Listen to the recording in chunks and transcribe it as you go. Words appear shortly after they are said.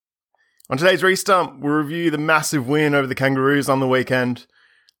On today's Restump, we'll review the massive win over the Kangaroos on the weekend.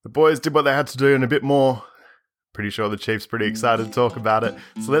 The boys did what they had to do and a bit more. Pretty sure the Chiefs pretty excited to talk about it.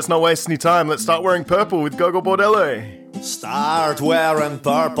 So let's not waste any time. Let's start wearing purple with Gogo Bordello. Start wearing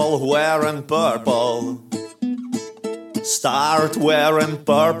purple, wearing purple. Start wearing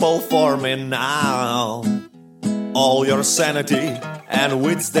purple for me now. All your sanity and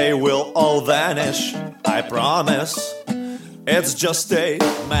wits, they will all vanish, I promise. It's just a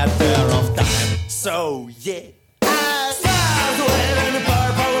matter of time. So yeah. Start wearing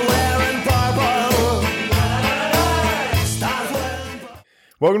purple, Start wearing purple.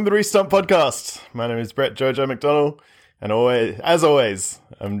 Welcome to the Restump podcast. My name is Brett Jojo McDonald, and as always,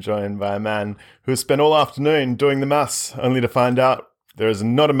 I'm joined by a man who has spent all afternoon doing the maths, only to find out there is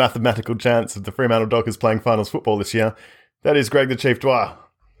not a mathematical chance of the Fremantle Dockers playing finals football this year. That is Greg the Chief Dwyer.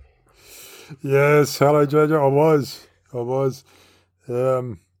 Yes, hello Jojo. I was.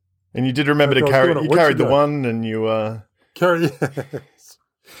 And you did remember to carry. You carried the one, and you carry. Yes.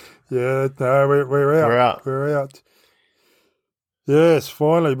 Yeah, no, we're out. We're out. Yes,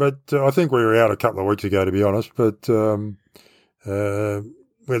 finally. But I think we were out a couple of weeks ago, to be honest. But where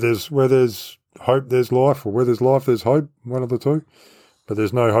there's hope, there's life, or where there's life, there's hope. One of the two. But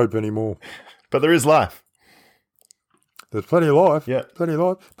there's no hope anymore. But there is life. There's plenty of life. Yeah, plenty of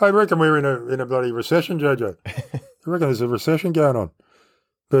life. I reckon we're in a bloody recession, Jojo. I reckon there's a recession going on,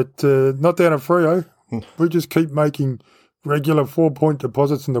 but not down at Freo. We just keep making regular 4-point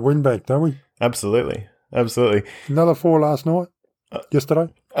deposits in the win bank, don't we? Absolutely. Another 4 last night,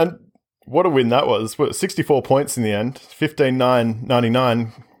 yesterday. And what a win that was. 64 points in the end,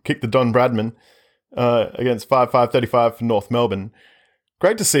 15-9-99, kicked the Don Bradman against 5-5-35 for North Melbourne.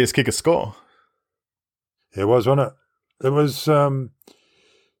 Great to see us kick a score. It was, wasn't it? It was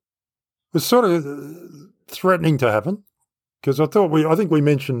sort of threatening to happen, because I think we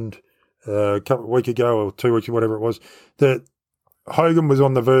mentioned a couple of weeks ago or 2 weeks, whatever it was, that Hogan was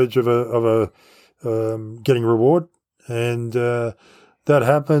on the verge of a getting reward, and that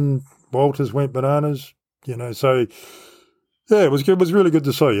happened. Walters went bananas, So yeah, it was good. It was really good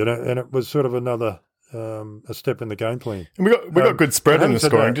to see, and it was sort of another a step in the game plan. And we got good spread in the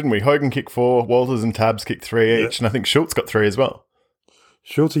scoring, didn't we? Hogan kicked 4, Walters and Tabs kicked 3 each, and I think Schultz got 3 as well.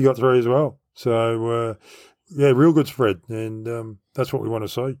 Schultz got 3 as well. So yeah, real good spread, and that's what we want to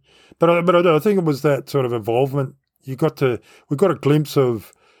see. But I think it was that sort of involvement. We got a glimpse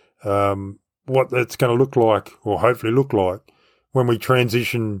of what that's going to look like, or hopefully look like, when we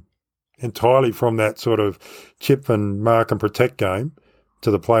transition entirely from that sort of chip and mark and protect game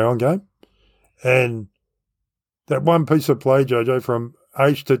to the play-on game. And that one piece of play, Jojo, from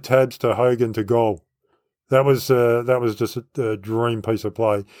H to Tabs to Hogan to goal, that was just a dream piece of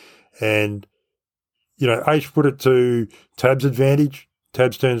play. And H put it to Tabs' advantage.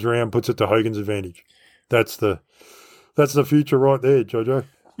 Tabs turns around, puts it to Hogan's advantage. That's the future right there, Jojo.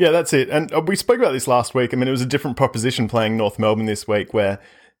 Yeah, that's it. And we spoke about this last week. I mean, it was a different proposition playing North Melbourne this week, where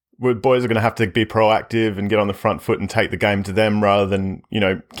boys are going to have to be proactive and get on the front foot and take the game to them, rather than,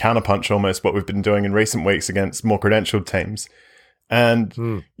 counterpunch almost what we've been doing in recent weeks against more credentialed teams.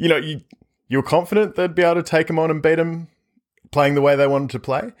 And, you were confident they'd be able to take them on and beat them playing the way they wanted to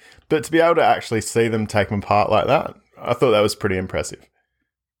play. But to be able to actually see them take them apart like that, I thought that was pretty impressive.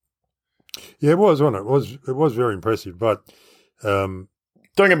 Yeah, it was, wasn't it? It was very impressive. But don't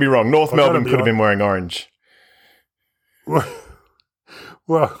get me wrong, North Melbourne could have been wearing orange.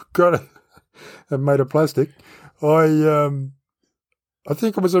 Well, got it and made of plastic. I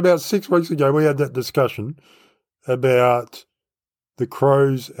think it was about 6 weeks ago we had that discussion about the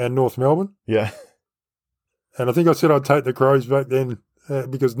Crows and North Melbourne. Yeah. And I think I said I'd take the Crows back then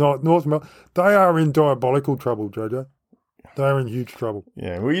because North Melbourne, they are in diabolical trouble, Jojo. They are in huge trouble.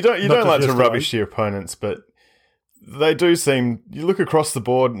 Yeah, well, you don't like to rubbish your opponents, but they do seem, you look across the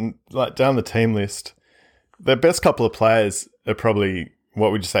board and like down the team list, their best couple of players are probably,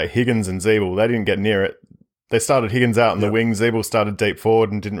 what would you say, Higgins and Zeeble. They didn't get near it. They started Higgins out on the wing. Zeeble started deep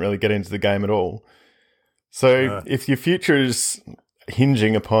forward and didn't really get into the game at all. So if your future is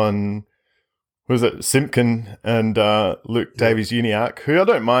hinging upon, was it Simpkin and Luke Davies-Uniacke, who I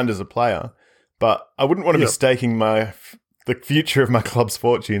don't mind as a player, but I wouldn't want to be staking the future of my club's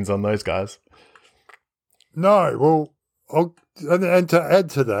fortunes on those guys. No, well, and to add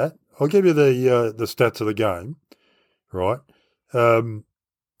to that, I'll give you the stats of the game, right?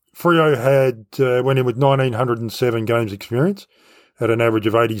 Freo had went in with 1,907 games experience at an average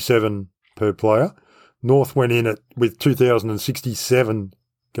of 87 per player. North went in with 2,067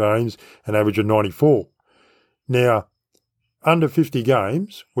 games, an average of 94. Now, under 50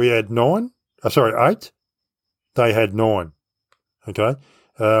 games, we had 8. They had 9. Okay.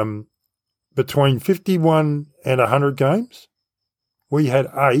 between 51 and 100 games, we had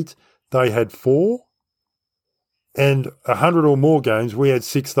 8, they had 4, and 100 or more games, we had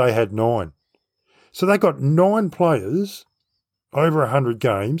 6, they had 9. So they got 9 players over 100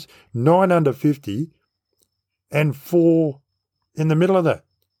 games, 9 under 50, and 4 in the middle of that.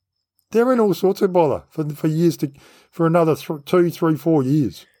 They're in all sorts of bother for years for another 2, 3, 4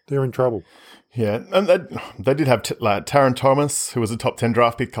 years. They're in trouble. Yeah, and they did have Taron Thomas, who was a top 10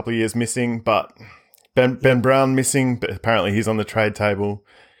 draft pick, a couple of years missing, but Ben Brown missing, but apparently he's on the trade table.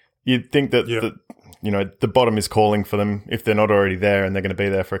 You'd think that the bottom is calling for them if they're not already there, and they're going to be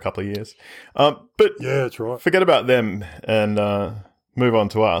there for a couple of years. But yeah, that's right. Forget about them and move on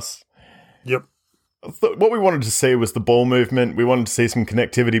to us. Yep. What we wanted to see was the ball movement. We wanted to see some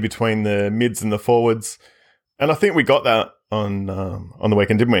connectivity between the mids and the forwards, and I think we got that on the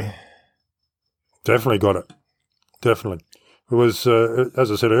weekend, didn't we? Definitely got it. Definitely. It was,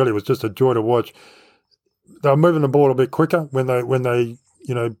 as I said earlier, it was just a joy to watch. They were moving the ball a bit quicker when they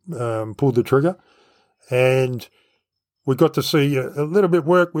pulled the trigger, and we got to see a little bit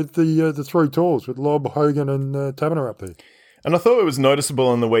work with the 3 tools with Lobb, Hogan, and Taberner up there. And I thought it was noticeable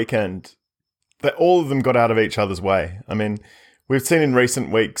on the weekend that all of them got out of each other's way. I mean, we've seen in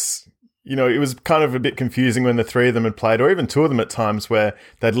recent weeks, it was kind of a bit confusing when the 3 of them had played, or even 2 of them at times, where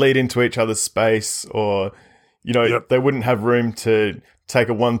they'd lead into each other's space, or they wouldn't have room to take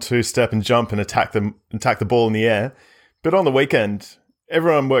a 1-2 step and jump and attack the ball in the air. But on the weekend,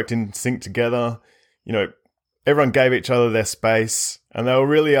 everyone worked in sync together. Everyone gave each other their space, and they were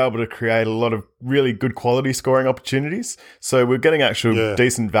really able to create a lot of really good quality scoring opportunities. So we're getting actual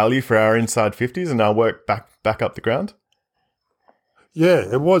decent value for our inside 50s and our work back up the ground. Yeah,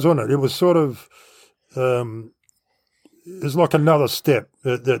 it was, wasn't it? It was sort of, it's like another step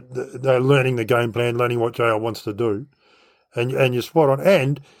that they're learning the game plan, learning what JL wants to do, and you're spot on.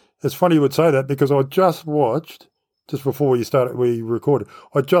 And it's funny you would say that, because I just watched, just before we recorded,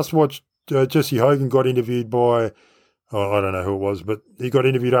 I just watched Jesse Hogan got interviewed by, I don't know who it was, but he got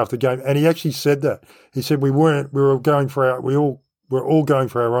interviewed after the game, and he actually said that. He said we're all going for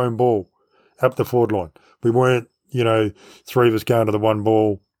our own ball up the forward line. We weren't, 3 of us going to the one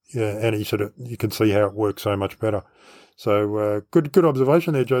ball, and he said you can see how it works so much better. So good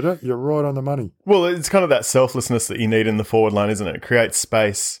observation there, Jojo. You're right on the money. Well, it's kind of that selflessness that you need in the forward line, isn't it? It creates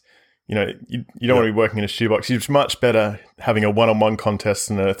space. You don't want to be working in a shoebox. It's much better having a 1-on-1 contest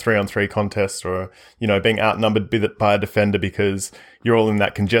than a 3-on-3 contest, or, being outnumbered by a defender because you're all in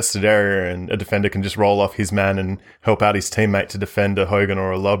that congested area and a defender can just roll off his man and help out his teammate to defend a Hogan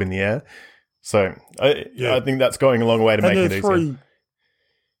or a Lobb in the air. So I think that's going a long way to make it easier.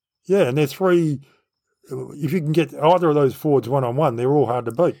 And they're 3. If you can get either of those forwards 1-on-1, they're all hard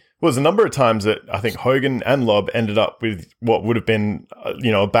to beat. Well, there's a number of times that I think Hogan and Lobb ended up with what would have been,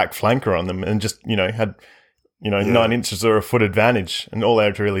 a back flanker on them, and just, had, 9 inches or a foot advantage, and all they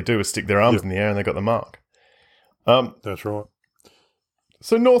had to really do was stick their arms in the air and they got the mark. That's right.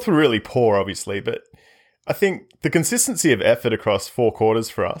 So North were really poor, obviously, but I think the consistency of effort across 4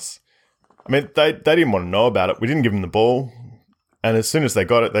 quarters for us, I mean, they didn't want to know about it. We didn't give them the ball. And as soon as they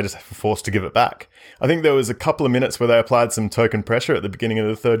got it, they just were forced to give it back. I think there was a couple of minutes where they applied some token pressure at the beginning of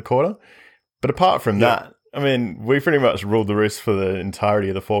the 3rd quarter. But apart from that, I mean, we pretty much ruled the roost for the entirety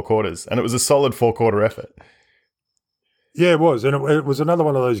of the 4 quarters. And it was a solid 4-quarter effort. Yeah, it was. And it was another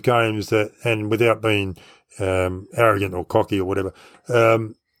one of those games that, and without being arrogant or cocky or whatever,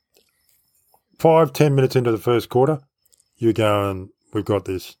 5-10 minutes into the 1st quarter, you're going, we've got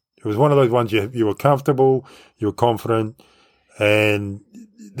this. It was one of those ones you were comfortable, you were confident, and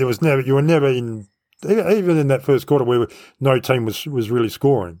you were never in, even in that 1st quarter where no team was really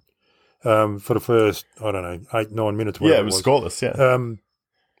scoring for the first, 8-9 minutes. Yeah, it was scoreless,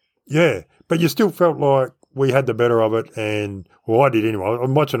 but you still felt like we had the better of it, and, well, I did anyway.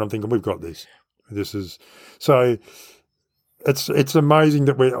 I'm watching, I'm thinking, we've got this. This is, so it's amazing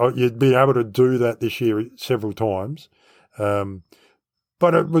that you'd be able to do that this year several times.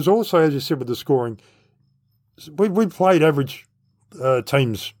 But it was also, as you said, with the scoring, we played average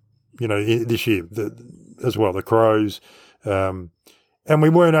teams, this year as well, the Crows, and we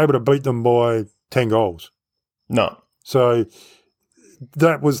weren't able to beat them by 10 goals. No. So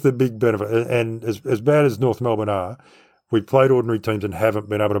that was the big benefit. And as bad as North Melbourne are, we played ordinary teams and haven't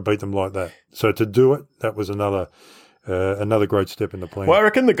been able to beat them like that. So to do it, that was another great step in the plan. Well, I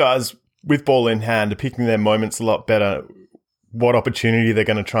reckon the guys with ball in hand are picking their moments a lot better, what opportunity they're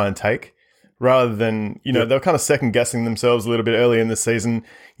going to try and take, rather than, they're kind of second-guessing themselves a little bit early in the season,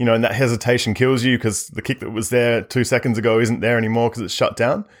 and that hesitation kills you because the kick that was there 2 seconds ago isn't there anymore because it's shut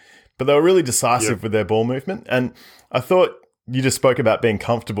down. But they were really decisive with their ball movement. And I thought, you just spoke about being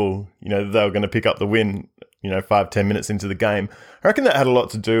comfortable, they were going to pick up the win, 5-10 minutes into the game. I reckon that had a lot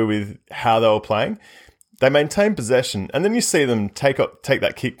to do with how they were playing. They maintained possession, and then you see them take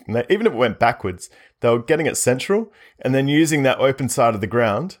that kick, and even if it went backwards, they were getting it central, and then using that open side of the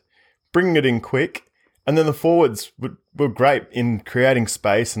ground, bringing it in quick, and then the forwards were great in creating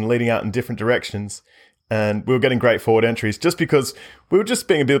space and leading out in different directions, and we were getting great forward entries just because we were just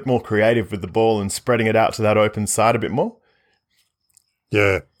being a bit more creative with the ball and spreading it out to that open side a bit more.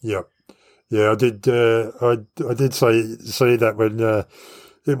 Yeah. I did. I did see that when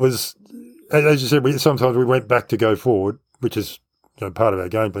it was, as you said. Sometimes we went back to go forward, which is part of our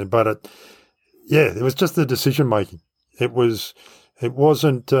game plan. But it was just the decision making. It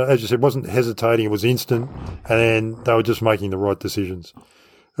wasn't, as you said, wasn't hesitating. It was instant, and they were just making the right decisions.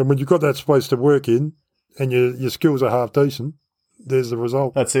 And when you've got that space to work in, and your skills are half decent, there's the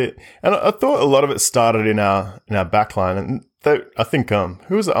result. That's it. And I thought a lot of it started in our backline. And I think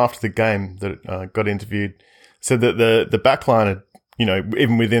who was it after the game that got interviewed said that the backline had,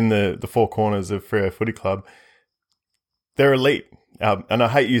 even within the four corners of Freo Footy Club, they're elite. And I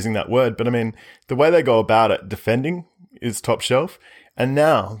hate using that word, but I mean the way they go about it, defending is top shelf. And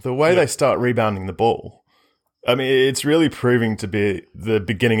now the way they start rebounding the ball, I mean it's really proving to be the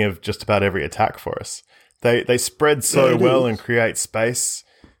beginning of just about every attack for us. They spread so well and create space.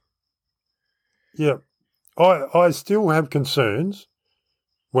 Yeah. I still have concerns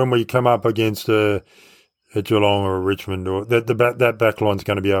when we come up against a Geelong or a Richmond, or that back line's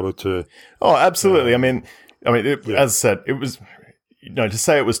going to be able to. Oh, absolutely. As I said, it was, to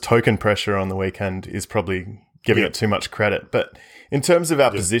say it was token pressure on the weekend is probably giving it too much credit. But in terms of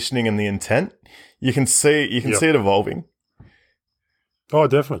our positioning and the intent, you can see it evolving. Oh,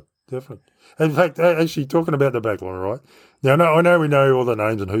 definitely. In fact, actually, talking about the back line, right? Now, I know we know all the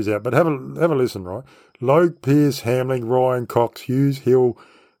names and who's out, but have a listen, right? Logue, Pearce, Hamling, Ryan, Cox, Hughes, Hill,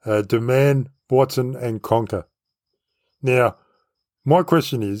 Duman, Watson, and Conker. Now, my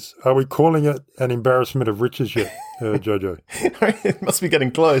question is, are we calling it an embarrassment of riches yet, Jojo? It must be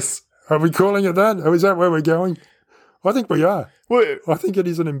getting close. Are we calling it that? Or is that where we're going? I think we are. Well, I think it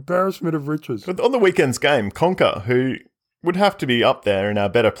is an embarrassment of riches. But on the weekend's game, Conker, who would have to be up there in our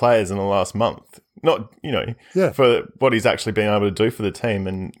better players in the last month, not, for what he's actually been able to do for the team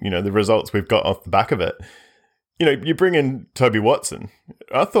and, the results we've got off the back of it. You bring in Toby Watson.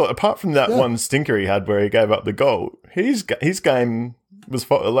 I thought, apart from that one stinker he had where he gave up the goal, his game was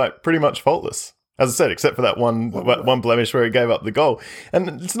pretty much faultless. As I said, except for that one blemish where he gave up the goal.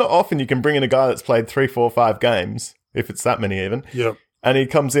 And it's not often you can bring in a guy that's played 3, 4, 5 games, if it's that many even, and he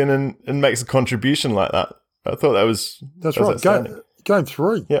comes in and makes a contribution like that. I thought that was right. Game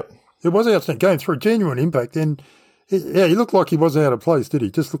 3. Yep. It was outstanding. Game 3, genuine impact. And he looked like he wasn't out of place, did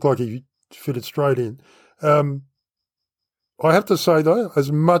he? Just looked like he fitted straight in. I have to say, though,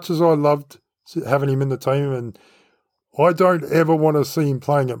 as much as I loved having him in the team, and I don't ever want to see him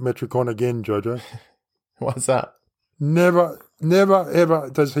playing at Metricon again, Jojo. What's that? Never, ever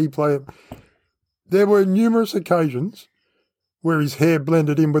does he play it. There were numerous occasions where his hair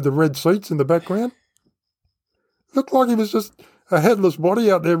blended in with the red seats in the background. Looked like he was just a headless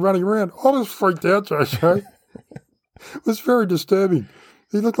body out there running around. I was freaked out, Jojo. It was very disturbing.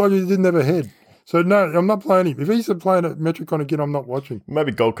 He looked like he didn't have a head. So, no, I'm not playing him. If he's playing at Metricon again, I'm not watching.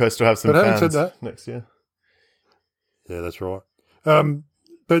 Maybe Gold Coast will have some fans next year. Yeah, that's right.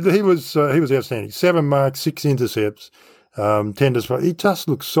 But he was outstanding. 7 marks, 6 intercepts, 10 displays. He just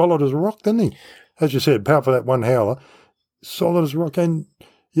looked solid as a rock, didn't he? As you said, power for that one howler. Solid as a rock. And,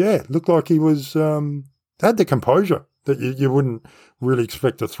 looked like he was had the composure that you wouldn't really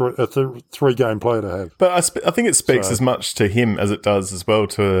expect a 3-game player to have. But I think it speaks as much to him as it does as well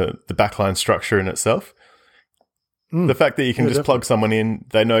to the backline structure in itself. The fact that you can just plug someone in,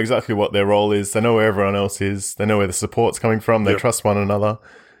 they know exactly what their role is, they know where everyone else is, they know where the support's coming from, they trust one another.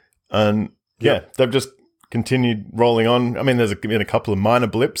 And, they've just continued rolling on. I mean, there's been a couple of minor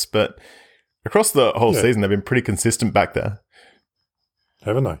blips, but across the whole season, they've been pretty consistent back there.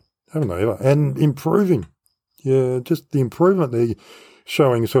 Haven't they ever? And improving. Yeah, just the improvement they're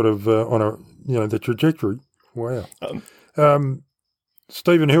showing sort of on the trajectory. Wow.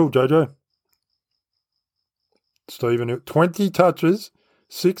 Stephen Hill, Jojo. Stephen Hill, 20 touches,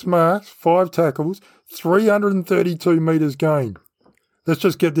 6 marks, 5 tackles, 332 metres gained. Let's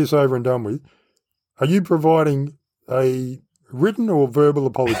just get this over and done with. Are you providing a written or verbal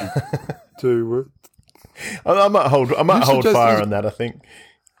apology to? I might hold fire on that, I think.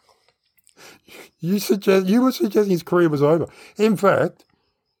 You were suggesting his career was over. In fact,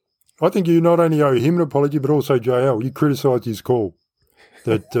 I think you not only owe him an apology, but also JL. You criticised his call.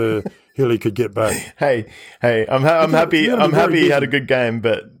 that Hilly could get back. Hey, I'm happy. I'm happy he had a good game,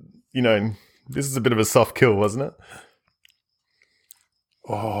 but this is a bit of a soft kill, wasn't it?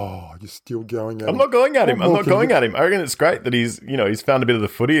 Oh, you're still going at him. I'm not going at him. I'm not going at him. I reckon it's great that he's found a bit of the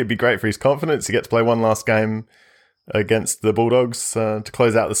footy. It'd be great for his confidence. He gets to play one last game against the Bulldogs to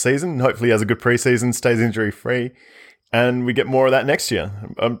close out the season. Hopefully he has a good preseason, stays injury free, and we get more of that next year.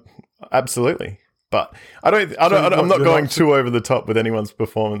 Absolutely. But I'm not going too over the top with anyone's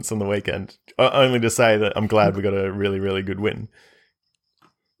performance on the weekend. Only to say that I'm glad we got a really, really good win.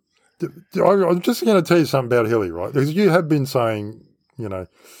 I'm just going to tell you something about Hilly, right? Because you have been saying,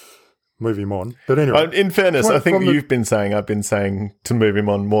 move him on. But anyway. In fairness, I think I've been saying to move him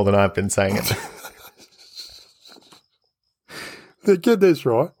on more than I've been saying it. Get this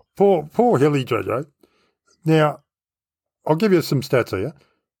right. Poor Hilly, JJ. Now, I'll give you some stats here.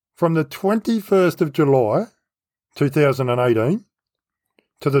 From the 21st of July, 2018,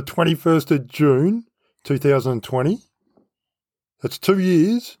 to the 21st of June, 2020, that's 2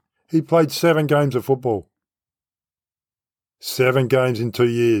 years, he played 7 games of football. 7 games in 2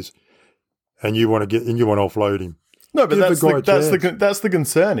 years. And you want to offload him. No, but that's the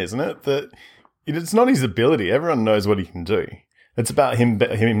concern, isn't it? That it's not his ability. Everyone knows what he can do. It's about him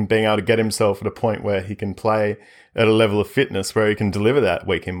being able to get himself at a point where he can play at a level of fitness where he can deliver that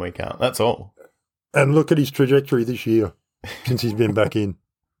week in, week out. That's all. And look at his trajectory this year since he's been back in.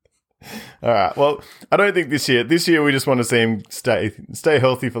 All right. Well, I don't think this year. This year we just want to see him stay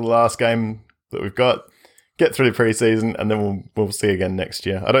healthy for the last game that we've got, get through the preseason, and then we'll see again next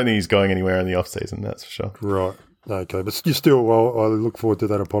year. I don't think he's going anywhere in the off season. That's for sure. Right. Okay. But you still, I look forward to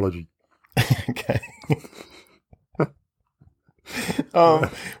that apology. Okay.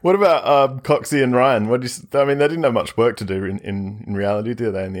 What about Coxie and Ryan? They didn't have much work to do in reality,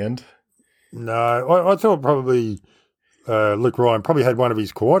 did they, in the end? No, I thought probably Luke Ryan probably had one of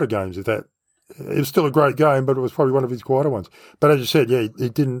his quieter games. It was still a great game, but it was probably one of his quieter ones. But as you said, yeah, he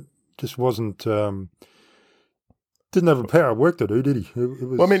didn't have a power of work to do, did he?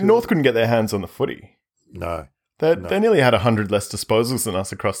 North couldn't get their hands on the footy. No. They nearly had 100 less disposals than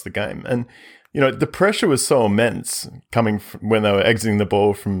us across the game. And, the pressure was so immense coming from when they were exiting the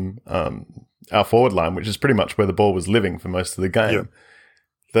ball from our forward line, which is pretty much where the ball was living for most of the game,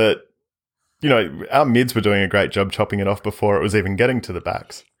 that, our mids were doing a great job chopping it off before it was even getting to the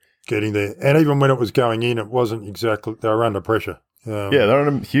backs. Getting there. And even when it was going in, it wasn't exactly, they were under pressure. They were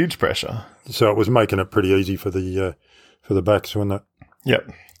under huge pressure. So it was making it pretty easy for the backs, wasn't it?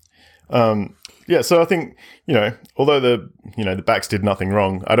 Yep. So I think, although the backs did nothing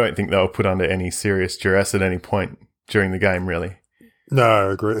wrong, I don't think they were put under any serious duress at any point during the game, really. No,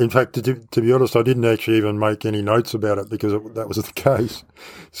 I agree. In fact, to be honest, I didn't actually even make any notes about it because that was the case.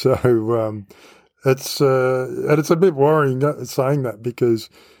 So it's a bit worrying saying that because,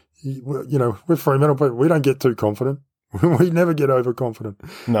 we're Fremantle people. We don't get too confident. We never get overconfident.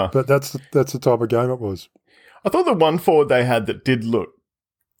 No. But that's the type of game it was. I thought the one forward they had that did look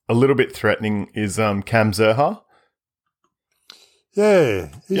a little bit threatening is Cam Zurhaar. Yeah,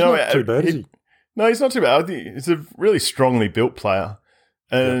 he's not too bad, is he? No, he's not too bad. I think he's a really strongly built player.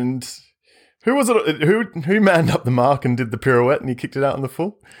 And who was it? Who manned up the mark and did the pirouette and he kicked it out in the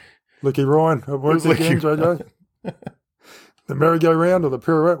full? Licky Ryan. It worked again, JJ. The merry-go-round or the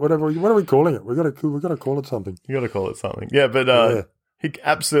pirouette, whatever. What are we calling it? We've got to call it something. You got to call it something. Yeah, but he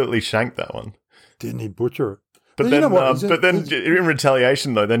absolutely shanked that one. Didn't he butcher it? But then in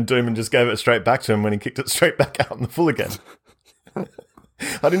retaliation, though, then Dooman just gave it straight back to him when he kicked it straight back out in the full again.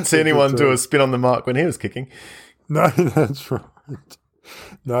 I didn't see anyone do a spin on the mark when he was kicking. No, that's right.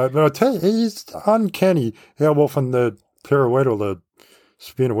 No, but I tell you, it's uncanny how often the pirouette or the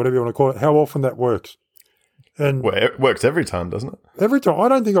spin or whatever you want to call it, how often that works. And it works every time, doesn't it? Every time. I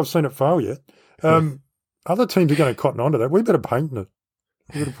don't think I've seen it fail yet. Other teams are going to cotton onto that. We better paint it.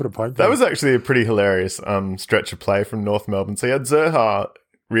 We better put a paint. That was actually a pretty hilarious stretch of play from North Melbourne. So you had Zurhaar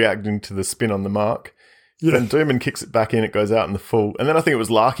reacting to the spin on the mark. Yeah. Then Dooman kicks it back in, it goes out in the full. And then I think it was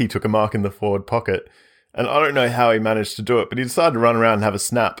Larkey took a mark in the forward pocket. And I don't know how he managed to do it, but he decided to run around and have a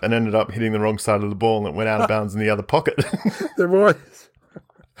snap and ended up hitting the wrong side of the ball and it went out of bounds in the other pocket. There was.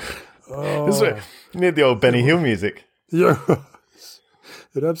 Oh. Near the old Benny Hill music. Yeah.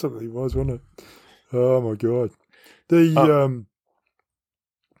 It absolutely was, wasn't it? Oh, my God.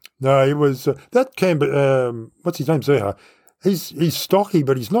 No, it was that Canberra. What's his name? Zurhaar. He's stocky,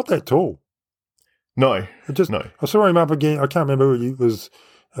 but he's not that tall. No, no. I saw him up again. I can't remember who he was.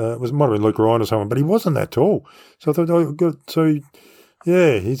 Might have been Luke Ryan or someone, but he wasn't that tall. So I thought, oh, good. So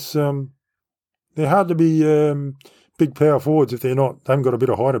yeah, he's they're hard to be big power forwards if they haven't got a bit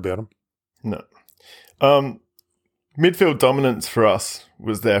of height about them. No. midfield dominance for us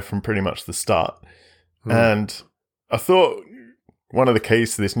was there from pretty much the start. And I thought one of the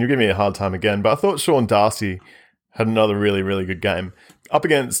keys to this, and you'll give me a hard time again, but I thought Sean Darcy had another really, really good game. Up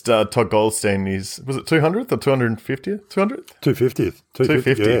against Todd Goldstein, was it 200th or 250th? 200th? 250th.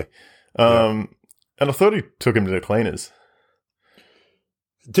 250. Yeah. And I thought he took him to the cleaners.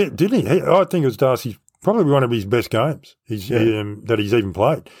 Didn't he? I think it was Darcy's probably one of his best games that he's even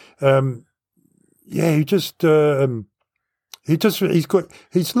played. He's good.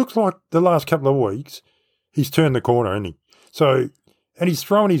 He's looked like the last couple of weeks he's turned the corner, hasn't he? So, and he's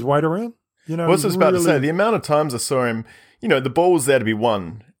throwing his weight around. You know, I was just about to say, the amount of times I saw him, the ball was there to be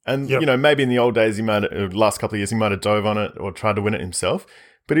won. And, maybe in the old days, last couple of years, he might have dove on it or tried to win it himself.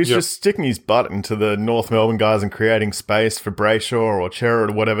 But he's just sticking his butt into the North Melbourne guys and creating space for Brayshaw or Chera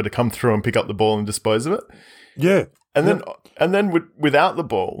or whatever to come through and pick up the ball and dispose of it. Yeah. And then without the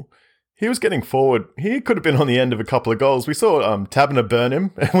ball, he was getting forward. He could have been on the end of a couple of goals. We saw Tabner burn him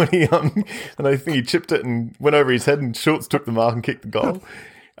when he and I think he chipped it and went over his head and Schultz took the mark and kicked the goal.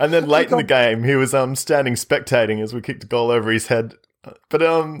 And then late in the game, he was standing spectating as we kicked a goal over his head. But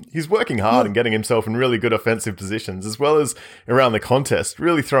he's working hard and getting himself in really good offensive positions, as well as around the contest,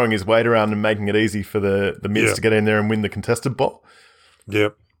 really throwing his weight around and making it easy for the mids to get in there and win the contested ball.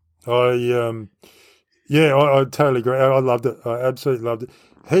 Yep. I totally agree. I loved it. I absolutely loved it.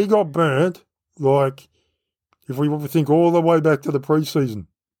 He got burnt, like, if we think all the way back to the preseason,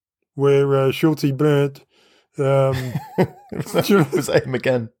 where Schultz burnt. It was him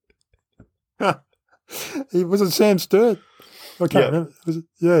again. It was Sam Sturt. I can't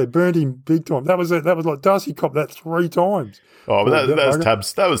remember. Burned him big time. That was it. That was like Darcy copped that 3 times. Oh, but that was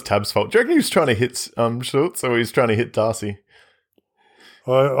Tab's. That was Tab's fault. Do you reckon he was trying to hit Schultz, or he was trying to hit Darcy?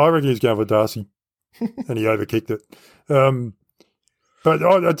 I reckon he's going for Darcy, and he overkicked it. But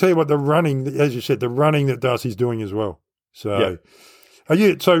I tell you what, the running, as you said, the running that Darcy's doing as well. So, are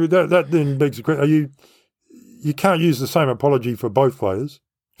you? So that then begs the question: you can't use the same apology for both players,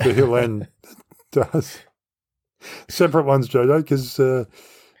 for Hill and Darcy. Separate ones, Jojo, because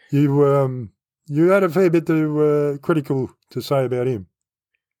you had a fair bit to critical to say about him.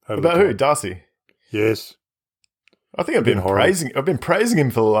 About who? Darcy? Yes. I think I've been praising him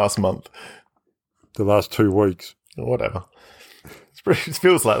for the last month. The last 2 weeks. Or whatever. It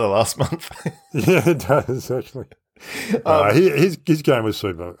feels like the last month. Yeah, it does actually. His game was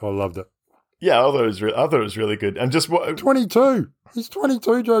super. I loved it. Yeah, I thought it was really good. And just 22. He's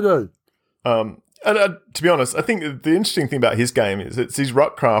 22, Jojo. And to be honest, I think the interesting thing about his game is it's his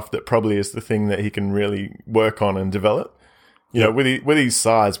ruck craft that probably is the thing that he can really work on and develop. You know, with his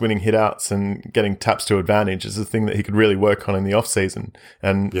size, winning hit-outs and getting taps to advantage is the thing that he could really work on in the off-season.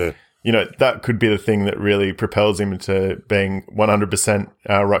 And, that could be the thing that really propels him into being 100%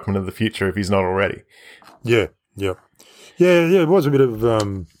 our ruckman of the future if he's not already. Yeah, it was a bit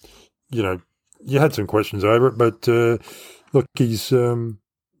of, you had some questions over it, but look, he's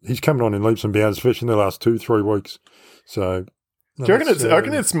coming on in leaps and bounds, especially in the last 2-3 weeks. So, do you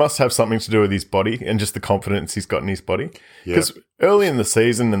reckon it must have something to do with his body and just the confidence he's got in his body? Because early in the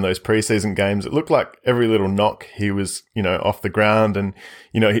season and those preseason games, it looked like every little knock he was, off the ground and,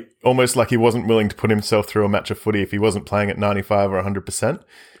 he, almost like he wasn't willing to put himself through a match of footy if he wasn't playing at 95 or 100%.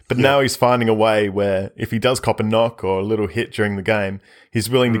 But now he's finding a way where if he does cop a knock or a little hit during the game, he's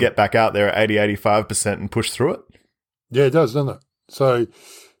willing to get back out there at 80-85% and push through it. Yeah, it does, doesn't it? So,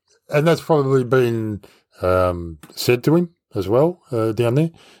 and that's probably been said to him as well down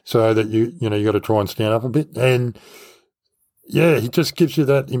there, so that you got to try and stand up a bit. And he just gives you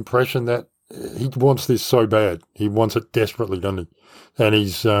that impression that he wants this so bad. He wants it desperately, doesn't he? And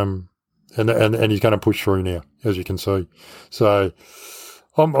he's and he's going to push through now, as you can see. So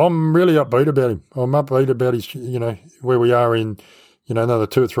I'm really upbeat about him. I'm upbeat about his where we are in another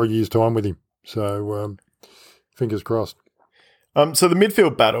 2 or 3 years time with him. So fingers crossed. So the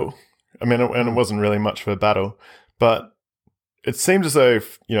midfield battle, and it wasn't really much of a battle, but it seemed as though,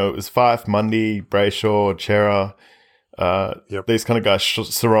 it was Fife, Mundy, Brayshaw, Chera, these kind of guys,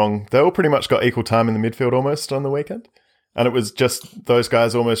 Sarong, they all pretty much got equal time in the midfield almost on the weekend. And it was just those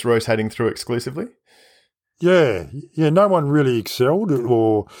guys almost rotating through exclusively. Yeah, no one really excelled,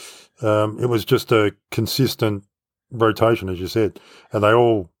 or it was just a consistent rotation, as you said. And they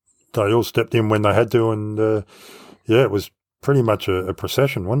all stepped in when they had to, and it was pretty much a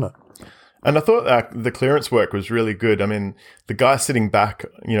procession, wasn't it? And I thought the clearance work was really good. I mean, the guy sitting back,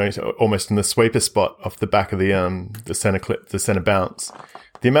 almost in the sweeper spot off the back of the center clip, the center bounce.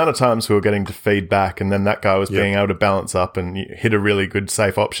 The amount of times we were getting to feed back, and then that guy was being able to balance up and hit a really good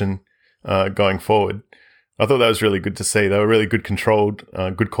safe option going forward. I thought that was really good to see. They were really good controlled,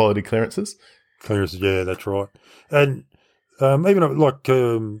 good quality clearances. Clearances, yeah, that's right. And even like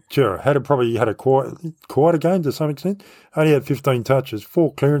Chera had a quieter game to some extent. Only had 15 touches,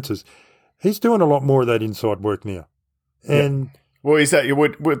 4 clearances. He's doing a lot more of that inside work now. And well,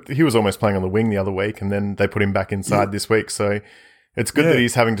 he was almost playing on the wing the other week, and then they put him back inside this week. So it's good that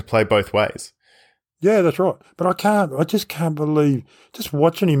he's having to play both ways. Yeah, that's right. But I just can't believe, just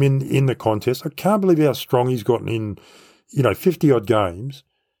watching him in the contest, I can't believe how strong he's gotten in, 50-odd games.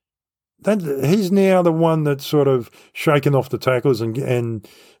 He's now the one that's sort of shaking off the tackles and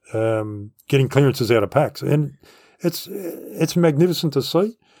getting clearances out of packs. And it's magnificent to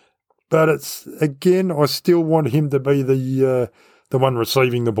see. But again, I still want him to be the one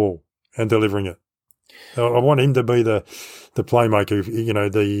receiving the ball and delivering it. I want him to be the playmaker,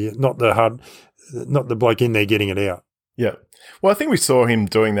 not the bloke in there getting it out. Yeah. Well, I think we saw him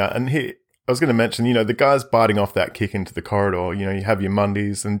doing that. And I was going to mention, the guys biting off that kick into the corridor, you have your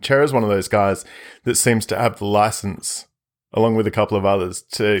Mundies, and Chera's one of those guys that seems to have the license, along with a couple of others,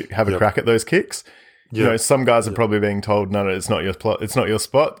 to have a crack at those kicks. Some guys are probably being told, no, it's not your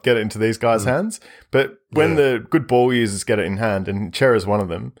spot, get it into these guys' hands. But when the good ball users get it in hand, and Chera's one of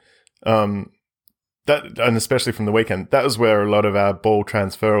them, and especially from the weekend, that was where a lot of our ball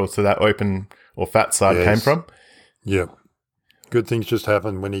transferals to that open or fat side came from. Yeah. Good things just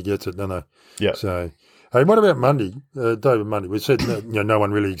happen when he gets it, don't they? Yeah. So, hey, what about Mundy, David Mundy? We said that, no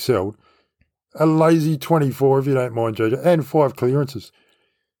one really excelled. A lazy 24, if you don't mind, Jojo, and 5 clearances.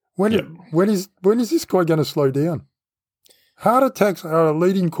 When is this guy going to slow down? Heart attacks are a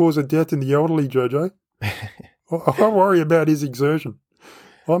leading cause of death in the elderly, Jojo. I worry about his exertion.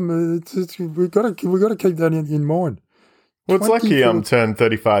 We've got to keep that in mind. Well, it's like he turned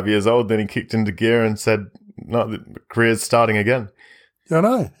 35 years old, then he kicked into gear and said, "No, the career's starting again." Yeah, I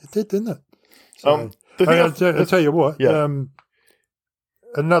know it did, didn't it? So, I'll tell you what. Yeah.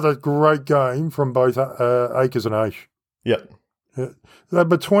 Another great game from both Akers and Aish. Yeah.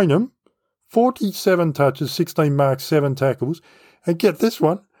 Between them, 47 touches, 16 marks, 7 tackles, and get this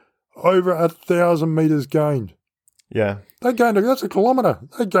one, over 1,000 metres gained. Yeah. That's a kilometre.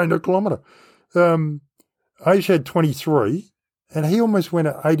 They gained a kilometre. Aish had 23, and he almost went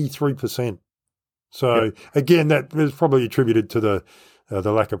at 83%. So, again, that was probably attributed to the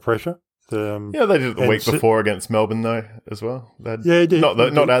lack of pressure. They did it the week before against Melbourne, though, as well. They did.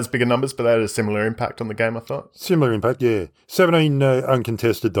 Not as big a numbers, but they had a similar impact on the game, I thought. Similar impact, yeah. 17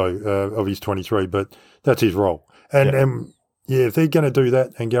 uncontested, though, of his 23, but that's his role. And if they're going to do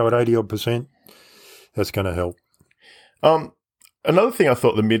that and go at 80-odd%, that's going to help. Another thing I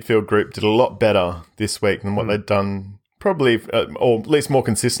thought the midfield group did a lot better this week than what they'd done, probably, or at least more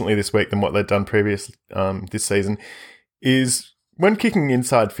consistently this week than what they'd done previous this season, is when kicking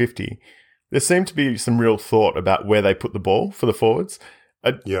inside 50, there seemed to be some real thought about where they put the ball for the forwards.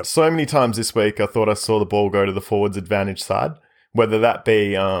 So many times this week, I thought I saw the ball go to the forwards' advantage side, whether that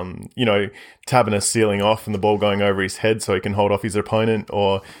be, Taberner sealing off and the ball going over his head so he can hold off his opponent,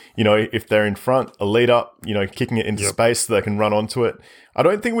 or, if they're in front, a lead up, kicking it into space so they can run onto it. I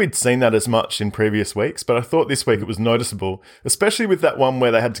don't think we'd seen that as much in previous weeks, but I thought this week it was noticeable, especially with that one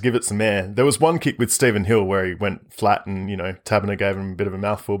where they had to give it some air. There was one kick with Stephen Hill where he went flat and, Taberner gave him a bit of a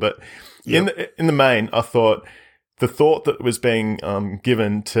mouthful, but in the main, I thought the thought that was being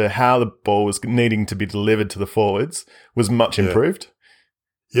given to how the ball was needing to be delivered to the forwards was much improved.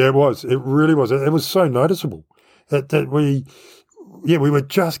 Yeah, it was. It really was. It was so noticeable that we were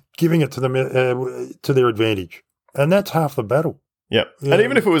just giving it to them to their advantage, and that's half the battle. Yeah. And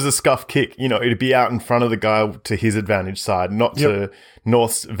even if it was a scuff kick, it'd be out in front of the guy to his advantage side, not to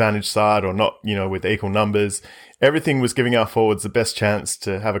North's advantage side, or not, with equal numbers. Everything was giving our forwards the best chance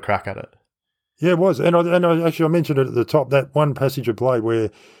to have a crack at it. Yeah, it was. And I mentioned it at the top, that one passage of play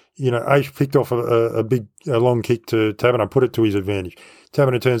where, Aish picked off a long kick to Taberner, put it to his advantage.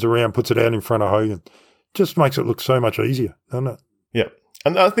 Taberner turns around, puts it out in front of Hogan. Just makes it look so much easier, doesn't it? Yeah.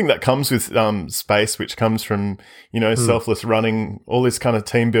 And I think that comes with space, which comes from, selfless running, all this kind of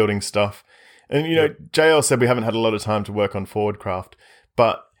team building stuff. And, JL said we haven't had a lot of time to work on forward craft,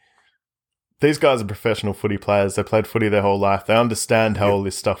 but these guys are professional footy players. They played footy their whole life. They understand how all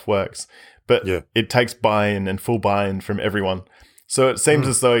this stuff works. But it takes buy-in and full buy-in from everyone. So it seems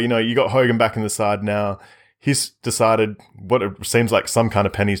as though, you got Hogan back in the side now. He's decided what it seems like some kind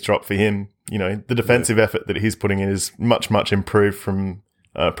of pennies drop for him. The defensive effort that he's putting in is much, much improved from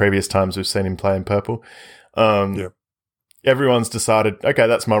previous times we've seen him play in purple. Everyone's decided, okay,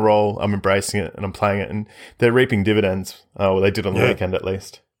 that's my role. I'm embracing it and I'm playing it. And they're reaping dividends. Well, they did on the weekend at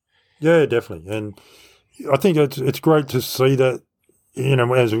least. Yeah, definitely. And I think it's great to see that,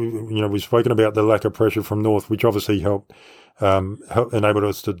 as we've spoken about the lack of pressure from North, which obviously helped enable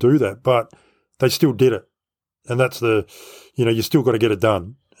us to do that. But they still did it. And that's you still got to get it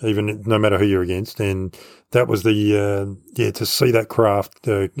done, even no matter who you're against. And that was to see that craft,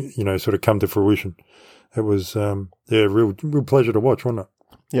 sort of come to fruition. It was, real pleasure to watch, wasn't it?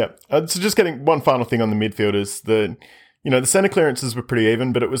 Yeah. So just getting one final thing on the midfielders, the centre clearances were pretty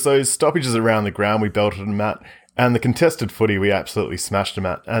even, but it was those stoppages around the ground we belted them at, and the contested footy we absolutely smashed them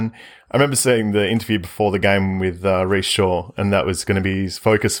at. And I remember seeing the interview before the game with Reece Shaw, and that was going to be his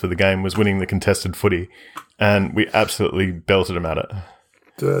focus for the game, was winning the contested footy, and we absolutely belted them at it.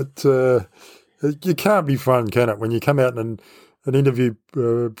 It can't be fun, can it, when you come out in an interview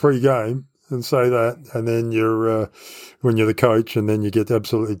pre-game and say that, and then when you're the coach, and then you get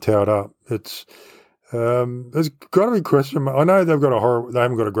absolutely towed up. It's there's got to be question. I know they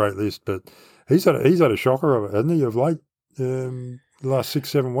haven't got a great list, but he's had a shocker of it, hasn't he, of late? The last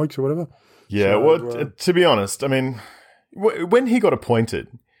 6-7 weeks or whatever. Yeah. To be honest, I mean, when he got appointed,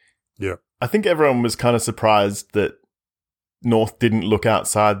 yeah, I think everyone was kind of surprised that North didn't look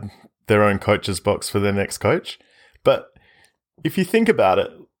outside their own coach's box for their next coach. But if you think about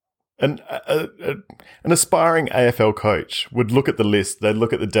it, an aspiring AFL coach would look at the list, they'd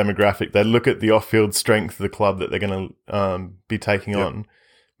look at the demographic, they'd look at the off-field strength of the club that they're going to be taking on.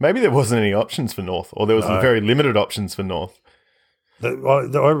 Maybe there wasn't any options for North, or there was very limited options for North.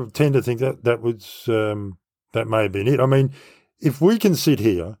 I tend to think that was that may have been it. I mean, if we can sit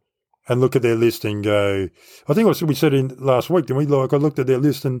here and look at their list and go, I think we said in last week, didn't we? Like, I looked at their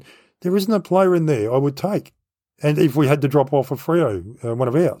list and there isn't a player in there I would take. And if we had to drop off a Freo, one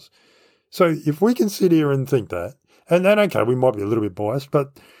of ours. So if we can sit here and think that, and then, okay, we might be a little bit biased,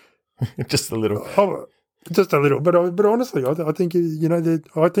 but just a little. Just a little. But honestly, I think,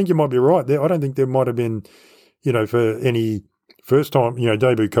 I think you might be right there. I don't think there might have been, for any first time,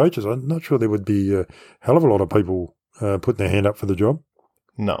 debut coaches, I'm not sure there would be a hell of a lot of people putting their hand up for the job.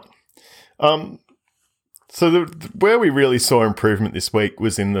 No. So where we really saw improvement this week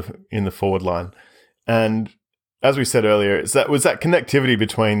was in the forward line. And as we said earlier, was that connectivity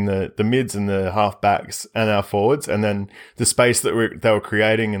between the mids and the half backs and our forwards, and then the space that they were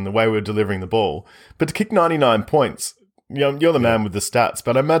creating and the way we were delivering the ball. But to kick 99 points, you're the man with the stats,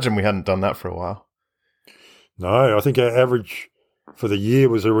 but I imagine we hadn't done that for a while. No, I think our average for the year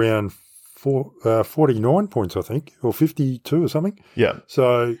was around 49 points, I think, or 52 or something. Yeah.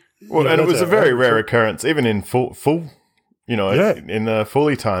 So, and it was a very rare occurrence, even in full, in the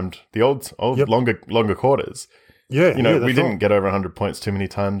fully timed, the old longer quarters. Yeah, we didn't get over 100 points too many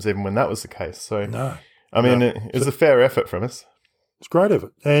times, even when that was the case. So, no, I mean, it was a fair effort from us. It's a great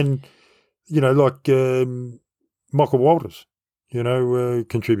effort. And, like Michael Walters,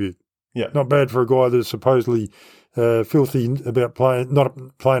 contribute. Yeah. Not bad for a guy that's supposedly filthy about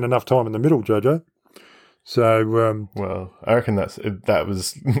not playing enough time in the middle, Jojo. So, well, I reckon that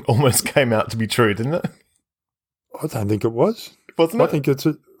was almost came out to be true, didn't it? I don't think it was. Wasn't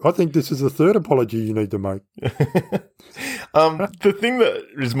it? I think this is the third apology you need to make. The thing that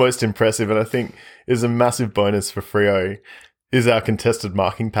is most impressive, and I think is a massive bonus for Freo, is our contested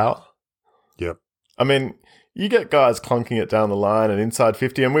marking power. Yep. I mean, you get guys clunking it down the line and inside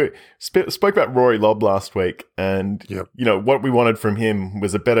 50, and we spoke about Rory Lobb last week, and what we wanted from him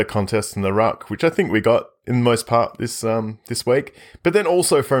was a better contest in the ruck, which I think we got in the most part this week. But then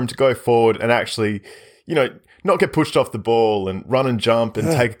also for him to go forward and actually, not get pushed off the ball and run and jump and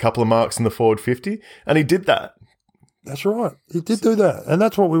take a couple of marks in the forward 50. And he did that. That's right. He did do that. And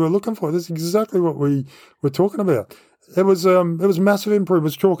that's what we were looking for. That's exactly what we were talking about. It was massive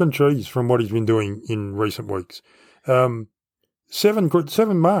improvements, chalk and cheese from what he's been doing in recent weeks. 7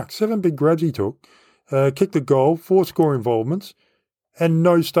 marks, 7 big grabs he took, kicked a goal, 4 score involvements, and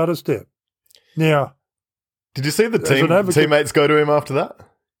no stutter step. Now, did you see the teammates go to him after that?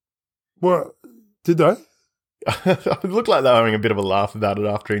 Well, did they? It looked like they were having a bit of a laugh about it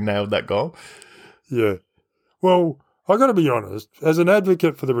after he nailed that goal. Yeah. Well, I got to be honest. As an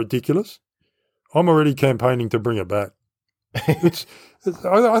advocate for the ridiculous, I'm already campaigning to bring it back.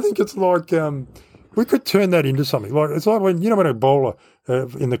 I think it's like we could turn that into something. Like it's like when a bowler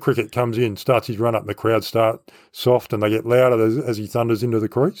in the cricket comes in, starts his run up, and the crowd start soft, and they get louder as he thunders into the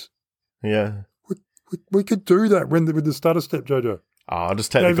crease. Yeah. We could do that with the stutter step, Jojo. Oh, I'll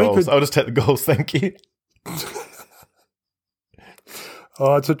just take the goals. I'll just take the goals. Thank you.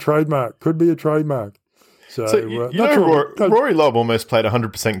 Oh, it's a trademark. Could be a trademark. So Rory Lobb almost played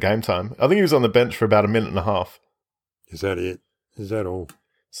 100% game time. I think he was on the bench for about a minute and a half. Is that it? Is that all?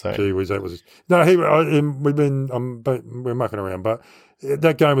 So, gee whiz, that was no. We're mucking around, but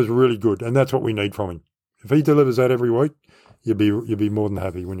that game was really good, and that's what we need from him. If he delivers that every week, you'd be more than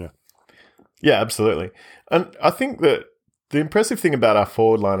happy, wouldn't you? Yeah, absolutely. And I think that the impressive thing about our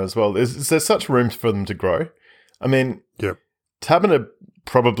forward line as well is there's such room for them to grow. I mean, Yep. Taberner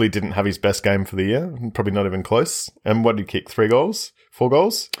probably didn't have his best game for the year, probably not even close. And what did he kick? 3 goals? 4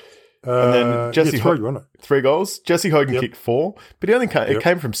 goals? And then Jesse 3, wasn't it? 3 goals. Jesse Hogan Yep. kicked 4, but he only it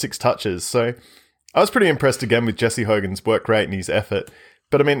came from 6 touches. So I was pretty impressed again with Jesse Hogan's work rate and his effort.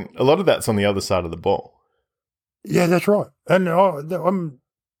 But I mean, a lot of that's on the other side of the ball. Yeah, that's right. And I'm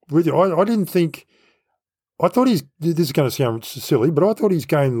with you. I didn't think. I thought this is going to sound silly, but I thought his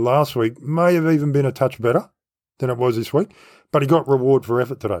game last week may have even been a touch better than it was this week. But he got reward for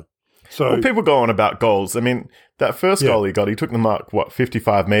effort today. So Well, people go on about goals. I mean, that first goal he got, he took the mark,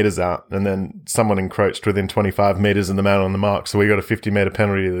 55 metres out, and then someone encroached within 25 metres of the man on the mark, so we got a 50-metre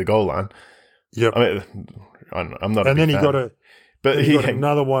penalty to the goal line. Yep. I mean, I'm not. And then he got he got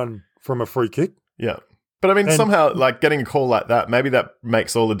another one from a free kick. Yeah. But I mean, somehow, like, getting a call like that, maybe that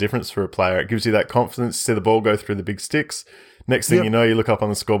makes all the difference for a player. It gives you that confidence to see the ball go through the big sticks. Next thing you know, you look up on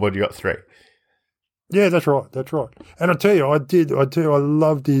the scoreboard, you got 3. Yeah, that's right. That's right. And I tell you, I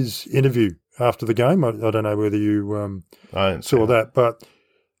loved his interview after the game. I don't know whether you saw that, but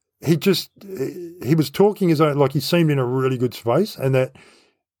he was talking as though like he seemed in a really good space, and that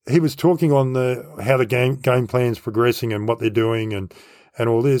he was talking on how the game plan's progressing and what they're doing and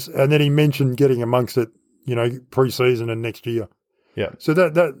all this, and then he mentioned getting amongst it, pre-season and next year. Yeah. So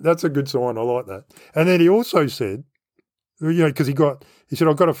that's a good sign. I like that. And then he also said, because he said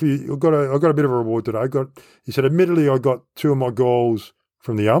I got a bit of a reward today. He said, admittedly, I got 2 of my goals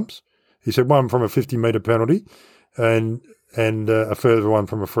from the umps. He said one from a 50-metre penalty, and a further one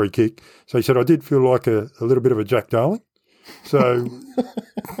from a free kick. So he said I did feel like a little bit of a Jack Darling. So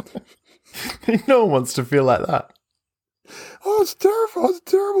no one wants to feel like that. Oh, it's terrible. It's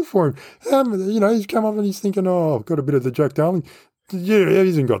terrible for him. He's come up and he's thinking, oh, I've got a bit of the Jack Darling. Yeah, he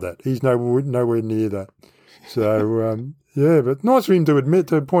hasn't got that. He's nowhere near that. So, but nice of him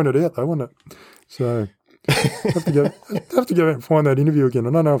to point it out, though, wasn't it? So, have to go out and find that interview again.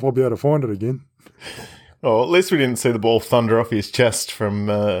 I don't know if I'll be able to find it again. Oh, at least we didn't see the ball thunder off his chest from,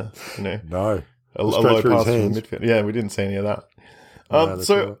 No. a low pass from the midfield. Yeah, we didn't see any of that.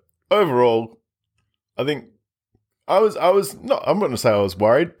 So, overall, I think I'm going to say I was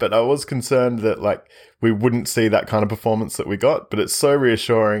worried, but I was concerned that, like, we wouldn't see that kind of performance that we got, but it's so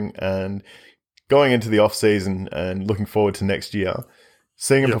reassuring, and going into the off-season and looking forward to next year,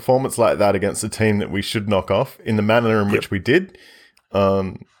 seeing a performance like that against a team that we should knock off in the manner in which we did,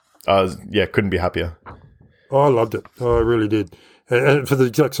 couldn't be happier. Oh, I loved it. Oh, I really did. And for the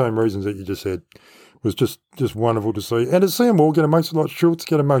exact same reasons that you just said. It was just wonderful to see. And to see them all get amongst it, like Schultz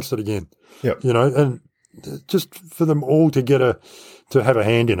get amongst it again. Yep. And just for them all to have a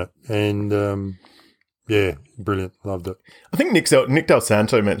hand in it. And, brilliant. Loved it. I think Nick Del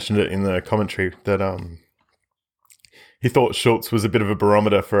Santo mentioned it in the commentary that he thought Schultz was a bit of a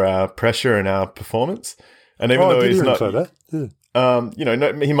barometer for our pressure and our performance. And even though he's not, say that. Yeah.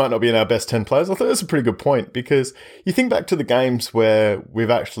 He might not be in our best 10 players. I thought that's a pretty good point, because you think back to the games where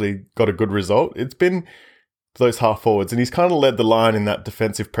we've actually got a good result. It's been those half forwards, and he's kind of led the line in that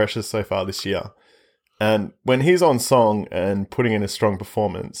defensive pressure so far this year. And when he's on song and putting in a strong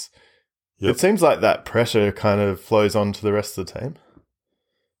performance, it seems like that pressure kind of flows on to the rest of the team.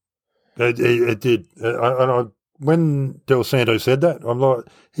 It did. When Del Santo said that, I'm like,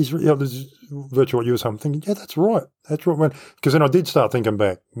 this is virtually what you were saying. I'm thinking, yeah, that's right. That's right. Because then I did start thinking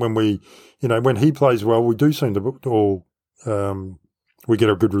back when when he plays well, we do seem to we get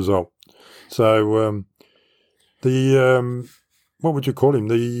a good result. So what would you call him?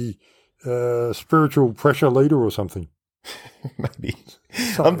 The spiritual pressure leader or something? Maybe.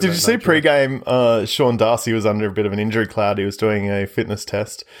 Did you see pre-game Sean Darcy was under a bit of an injury cloud? He was doing a fitness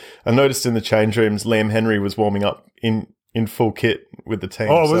test. I noticed in the change rooms Liam Henry was warming up in full kit with the team.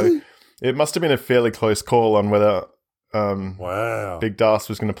 Oh, was he? It must have been a fairly close call on whether Big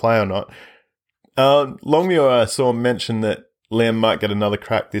Darcy was going to play or not. Longmuir, I saw mention that Liam might get another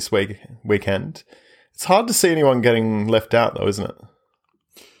crack this weekend. It's hard to see anyone getting left out, though, isn't it?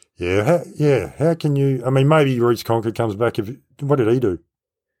 Yeah. How can you? I mean, maybe Reece Conker comes back. What did he do?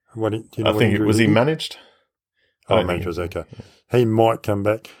 I think was he managed? Managed was okay. He might come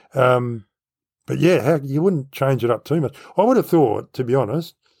back. But yeah, you wouldn't change it up too much. I would have thought, to be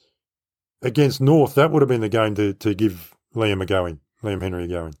honest, against North, that would have been the game to give Liam Henry a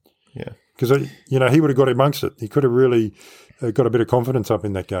going. Yeah. Because, he would have got amongst it. He could have really got a bit of confidence up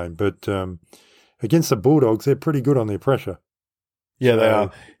in that game. But against the Bulldogs, they're pretty good on their pressure. Yeah, they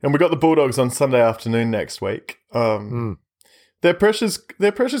are. And we got the Bulldogs on Sunday afternoon next week. Their pressure's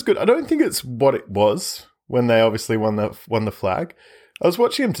good. I don't think it's what it was when they obviously won the flag. I was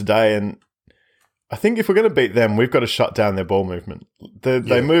watching them today, and I think if we're going to beat them, we've got to shut down their ball movement.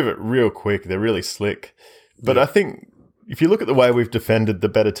 They move it real quick. They're really slick. But I think if you look at the way we've defended the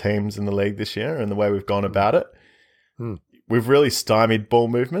better teams in the league this year and the way we've gone about it, we've really stymied ball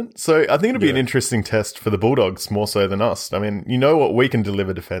movement. So I think it'll be an interesting test for the Bulldogs more so than us. I mean, you know what we can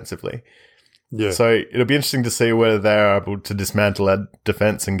deliver defensively. Yeah. So it'll be interesting to see whether they're able to dismantle our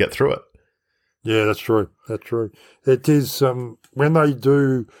defence and get through it. Yeah, that's true. That's true. It is when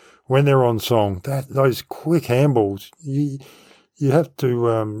they're on song, those quick handballs, you have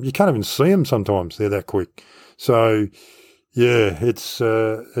to you can't even see them sometimes. They're that quick. So yeah, it's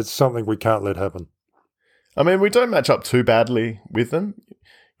something we can't let happen. I mean, we don't match up too badly with them.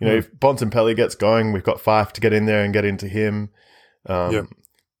 You know, if Bontempelli gets going, we've got Fife to get in there and get into him.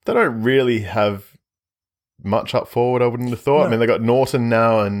 They don't really have much up forward, I wouldn't have thought. No. I mean, they got Norton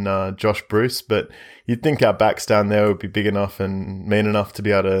now and Josh Bruce, but you'd think our backs down there would be big enough and mean enough to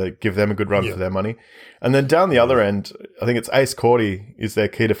be able to give them a good run for their money. And then down the other end, I think it's Ace Cordy is their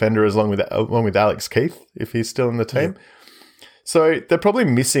key defender along with Alex Keith, if he's still in the team. So they're probably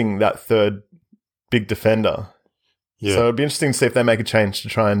missing that third big defender. Yeah. So it'd be interesting to see if they make a change to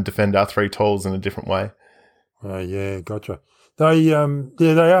try and defend our three talls in a different way. Yeah, gotcha. They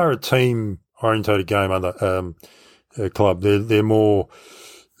are a team-orientated game under club. They're more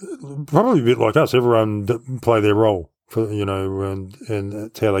probably a bit like us. Everyone play their role for and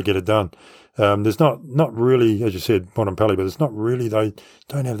that's how they get it done. There's not really, as you said, Bontempelli, but it's not really. They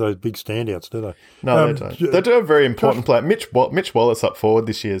don't have those big standouts, do they? No, they don't. They do have a very important player. Mitch Wallace up forward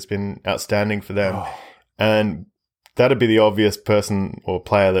this year has been outstanding for them, and that'd be the obvious person or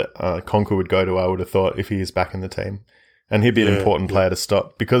player that Conker would go to. I would have thought if he is back in the team. And he'd be an important player to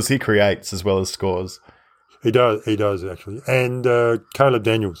stop because he creates as well as scores. He does actually. And Caleb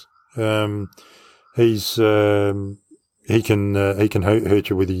Daniels, he can hurt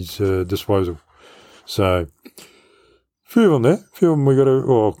you with his disposal. So, few of them we got to.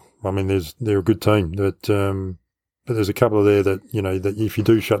 Well, I mean, they're a good team, but there's a couple of there that that if you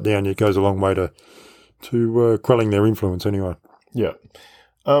do shut down, it goes a long way to quelling their influence anyway. Yeah.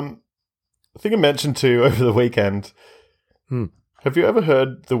 I think I mentioned to you over the weekend. Have you ever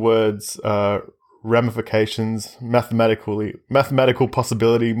heard the words ramifications, mathematical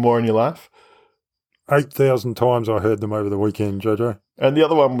possibility more in your life? 8,000 times I heard them over the weekend, Jojo. And the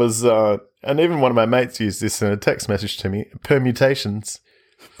other one was, and even one of my mates used this in a text message to me, permutations.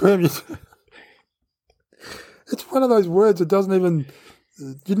 It's one of those words that doesn't even,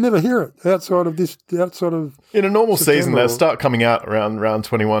 you'd never hear it outside of. In a normal season, they'll start coming out around round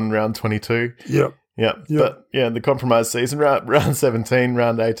 21, round 22. Yep. Yeah, but the compromise season, round 17,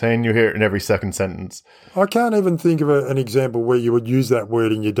 round 18, you hear it in every second sentence. I can't even think of an example where you would use that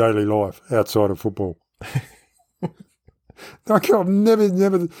word in your daily life outside of football. I've never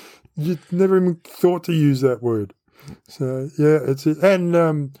even thought to use that word. So, yeah, it's it. And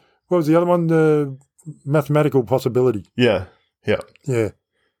what was the other one? The mathematical possibility. Yeah.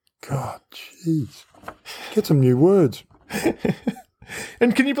 God, jeez. Get some new words.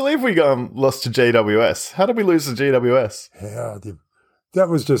 And can you believe we lost to GWS? How did we lose to GWS? How did that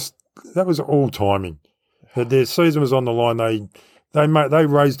was all timing. Their season was on the line. They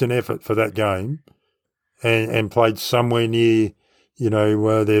raised an effort for that game, and played somewhere near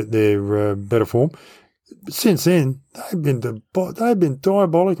their better form. But since then, they've been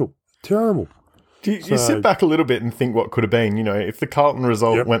diabolical, terrible. You sit back a little bit and think what could have been. If the Carlton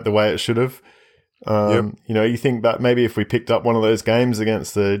result went the way it should have. You think that maybe if we picked up one of those games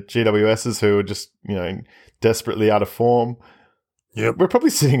against the GWSs who are just, desperately out of form, we're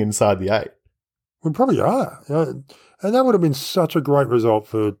probably sitting inside the 8. We probably are. And that would have been such a great result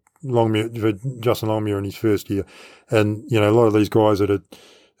for Justin Longmuir in his first year. And, a lot of these guys that are,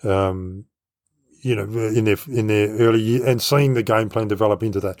 in their early year and seeing the game plan develop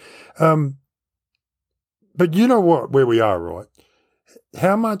into that. But you know where we are, right?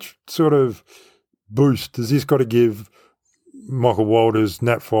 How much sort of boost does this got to give Michael Walters,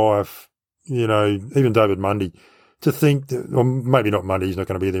 Nat Fife, even David Mundy, to think that, or maybe not Mundy, he's not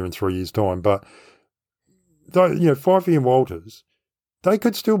going to be there in 3 years' time, but, Fifey and Walters, they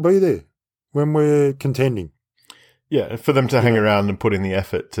could still be there when we're contending. Yeah, for them to hang around and put in the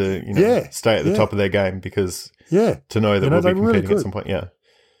effort to, stay at the top of their game because to know that we'll be competing really at some point,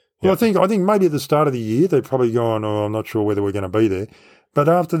 Well, I think maybe at the start of the year, they've probably gone, I'm not sure whether we're going to be there. But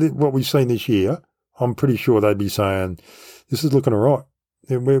after what we've seen this year, I'm pretty sure they'd be saying, this is looking all right.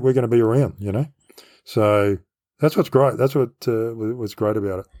 We're going to be around, So that's what's great. That's what was great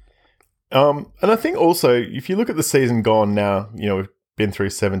about it. And I think also, if you look at the season gone now, we've been through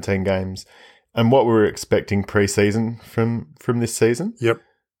 17 games and what we were expecting pre-season from this season. Yep.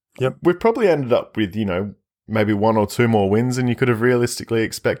 Yep. we've probably ended up with, maybe one or two more wins than you could have realistically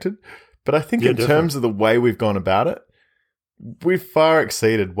expected. But I think in terms of the way we've gone about it, we've far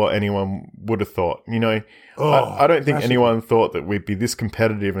exceeded what anyone would have thought. I don't think anyone thought that we'd be this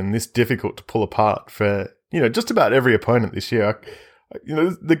competitive and this difficult to pull apart for, just about every opponent this year.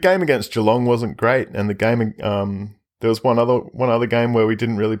 The game against Geelong wasn't great, and the game, there was one other game where we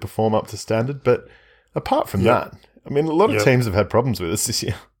didn't really perform up to standard. But apart from that, I mean, a lot of teams have had problems with us this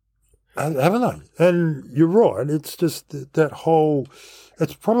year. Haven't they? And you're right. It's just that whole.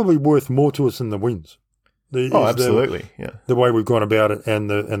 It's probably worth more to us than the wins. Absolutely, the way we've gone about it and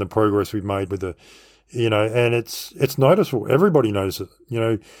the progress we've made with the, and it's noticeable. Everybody notices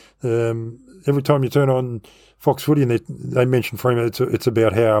it. Every time you turn on Fox Footy and they mention Fremantle, it's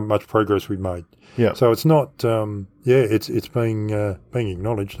about how much progress we've made. Yeah. So it's not. It's being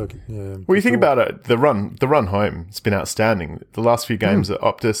acknowledged. Well, you think about it, the run home has been outstanding. The last few games at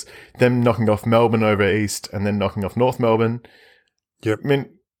Optus, them knocking off Melbourne over East and then knocking off North Melbourne. Yep. I mean,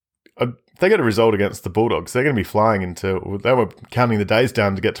 if they get a result against the Bulldogs, they're going to be flying into. They were counting the days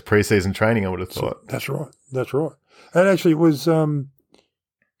down to get to pre-season training, I would have thought. That's right. And actually, it was.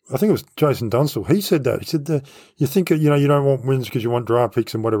 I think it was Jason Dunstall. He said that. He said that you think you don't want wins because you want draft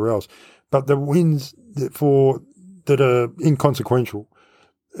picks and whatever else, but the wins that are inconsequential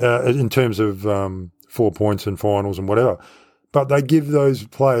in terms of 4 points and finals and whatever, but they give those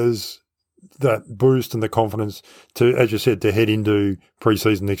players that boost and the confidence to, as you said, to head into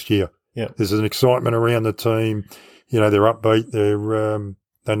pre-season next year. Yeah, there's an excitement around the team. They're upbeat.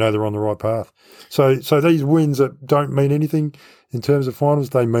 They know they're on the right path. So these wins that don't mean anything in terms of finals,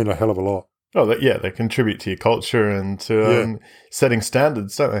 they mean a hell of a lot. Oh, they contribute to your culture and to setting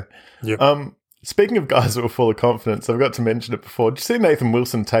standards, don't they? Yeah. Speaking of guys that were full of confidence, I've got to mention it before. Did you see Nathan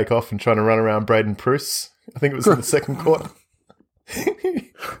Wilson take off and trying to run around Braden Pruce? I think it was in the second quarter.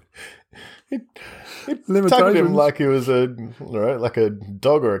 He tackled him like he was like a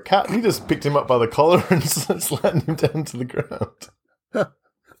dog or a cat. He just picked him up by the collar and slammed him down to the ground.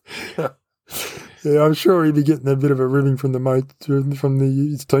 Yeah, I'm sure he'd be getting a bit of a ribbing from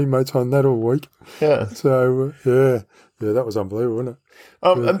his teammates on that all week. Yeah. So that was unbelievable, wasn't it?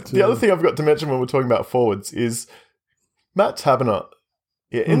 And the other thing I've got to mention when we're talking about forwards is Matt Taberner.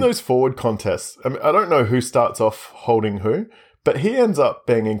 Yeah, in those forward contests, I mean, I don't know who starts off holding who, but he ends up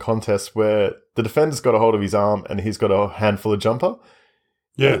being in contests where the defender's got a hold of his arm and he's got a handful of jumper.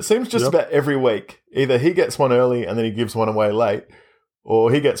 Yeah, and it seems just about every week, either he gets one early and then he gives one away late,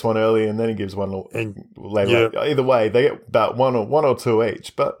 or he gets one early and then he gives one late. Either way, they get about one or two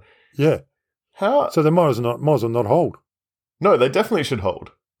each. But how? So they might as well not hold. No, they definitely should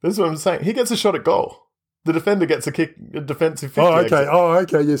hold. This is what I'm saying. He gets a shot at goal. The defender gets a defensive 50.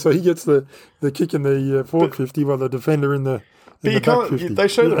 Okay. Yeah, so he gets the kick in the forward 50 while the defender in the. But you can't. They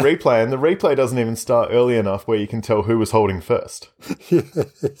show the replay, and the replay doesn't even start early enough where you can tell who was holding first.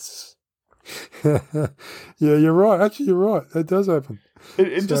 Yes. Yeah, you're right. Actually, you're right. That does happen.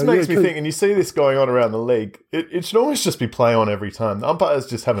 It just makes me think, and you see this going on around the league, it should almost just be play on every time. The umpire's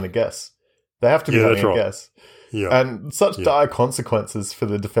just having a guess. They have to be having a guess. Yeah. And such dire consequences for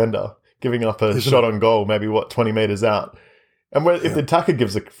the defender, giving up a shot on goal, maybe 20 metres out. And if the attacker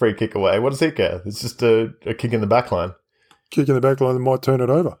gives a free kick away, what does he care? It's just a kick in the back line. Kick in the back line that might turn it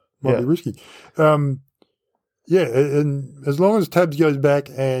over. Might be risky. And as long as Tabs goes back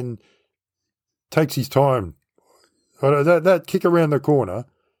and takes his time, that kick around the corner,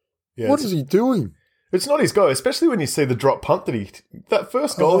 what is he doing? It's not his goal, especially when you see the drop punt that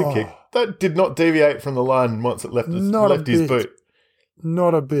first goal he kicked, that did not deviate from the line once it left his boot.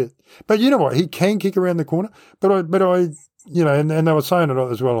 Not a bit. But you know what? He can kick around the corner. But I and they were saying it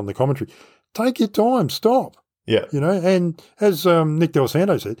as well on the commentary. Take your time. Stop. Yeah. And as Nick Del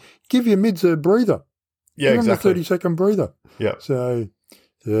Santo said, give your mids a breather. Yeah, give exactly. them a 30-second breather. Yeah. So,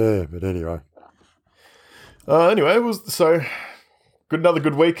 but anyway. Anyway, another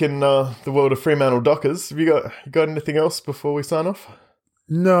good week in the world of Fremantle Dockers. Have you got anything else before we sign off?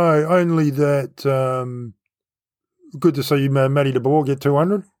 No, only that good to see Matty de Boer get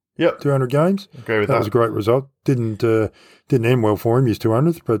 200. Yep. 200 games. Agree with that. That was a great result. Didn't end well for him, his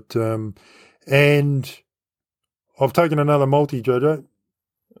 200th, but and I've taken another multi, Jojo.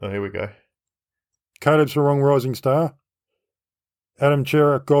 Oh, here we go. Caleb Sarong, Rising Star. Adam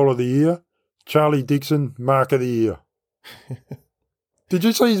Chera, Goal of the Year. Charlie Dixon, Mark of the Year. Did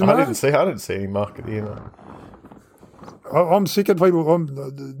you see his mark? I didn't see any Mark of the Year. No. I'm sick of people.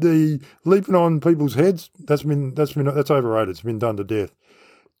 The leaping on people's heads. That's overrated. It's been done to death.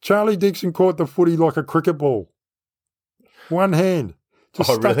 Charlie Dixon caught the footy like a cricket ball. One hand.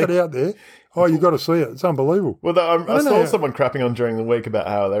 Just stuck it out there. Oh, you got to see it. It's unbelievable. Well, I saw someone crapping on during the week about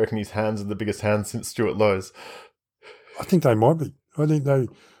how they reckon his hands are the biggest hands since Stuart Lowe's. I think they might be. I think they,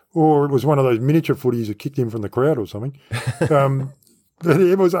 or it was one of those miniature footies that kicked him from the crowd or something. But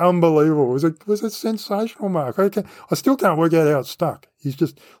it was unbelievable. It was a sensational mark. I still can't work out how it stuck. He's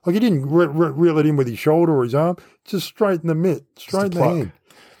just, like, he didn't reel it in with his shoulder or his arm, just straight in the mitt, straight in the hand.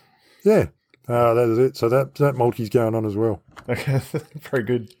 Yeah. That is it. So that multi's going on as well. Okay. Very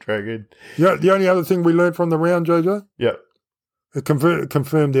good. Very good. Yeah. The only other thing we learned from the round, JJ? Yep. It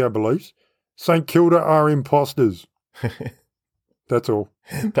confirmed our beliefs. St Kilda are imposters. That's all.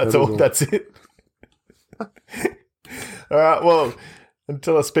 That's all. That's it. All right. Well,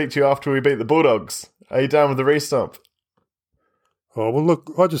 until I speak to you after we beat the Bulldogs, are you done with the restomp? Oh, well,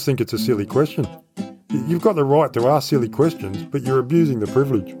 look, I just think it's a silly question. You've got the right to ask silly questions, but you're abusing the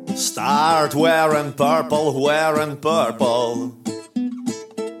privilege. Start wearing purple, wearing purple.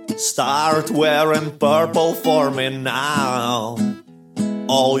 Start wearing purple for me now.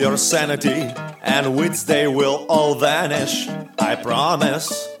 All your sanity and wits, they will all vanish, I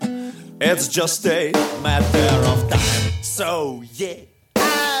promise. It's just a matter of time. So, yeah.